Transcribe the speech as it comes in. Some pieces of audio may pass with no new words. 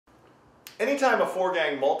Anytime a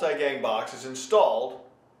 4-gang multi-gang box is installed,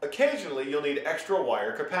 occasionally you'll need extra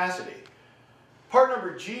wire capacity. Part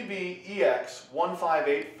number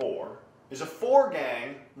GBEX-1584 is a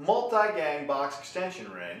 4-gang multi-gang box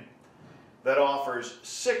extension ring that offers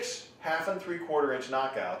 6 1/2 and 3/4 inch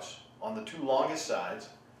knockouts on the 2 longest sides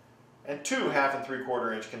and 2 1/2 and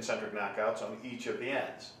 3/4 inch concentric knockouts on each of the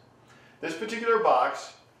ends. This particular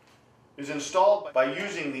box is installed by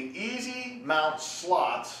using the easy mount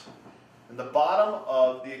slots in the bottom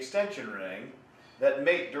of the extension ring that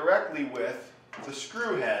mate directly with the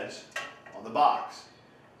screw heads on the box.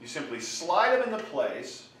 You simply slide them into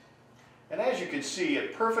place, and as you can see,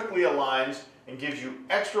 it perfectly aligns and gives you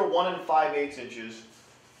extra 1 5/8 inches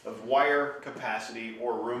of wire capacity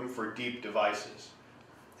or room for deep devices.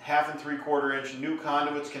 1/2 and 3/4 inch new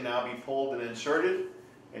conduits can now be pulled and inserted,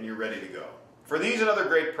 and you're ready to go. For these and other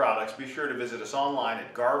great products, be sure to visit us online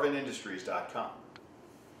at garvinindustries.com.